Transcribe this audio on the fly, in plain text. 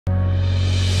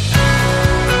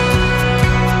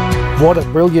What a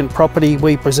brilliant property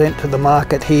we present to the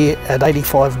market here at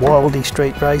 85 Wildey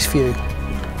Street, Raceview.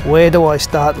 Where do I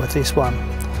start with this one?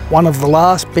 One of the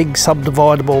last big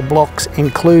subdividable blocks,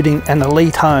 including an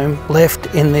elite home,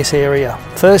 left in this area.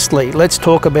 Firstly, let's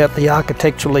talk about the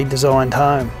architecturally designed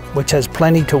home, which has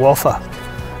plenty to offer.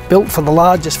 Built for the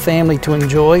largest family to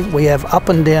enjoy, we have up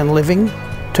and down living,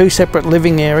 2 separate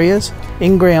living areas,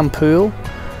 in-ground pool,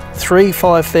 3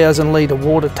 5,000 litre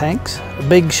water tanks, a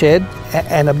big shed,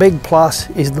 and a big plus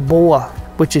is the borer,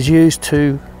 which is used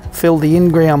to fill the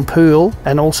in-ground pool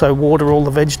and also water all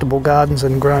the vegetable gardens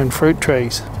and grown fruit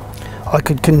trees. I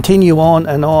could continue on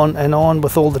and on and on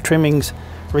with all the trimmings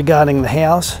regarding the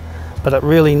house, but it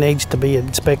really needs to be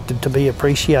inspected to be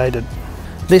appreciated.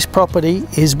 This property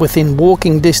is within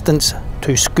walking distance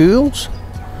to schools,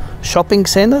 shopping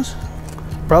centres,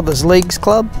 Brothers Leagues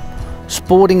Club,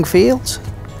 sporting fields,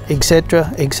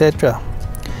 etc, etc.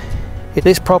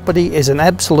 This property is an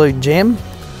absolute gem,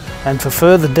 and for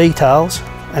further details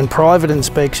and private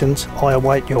inspections I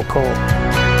await your call.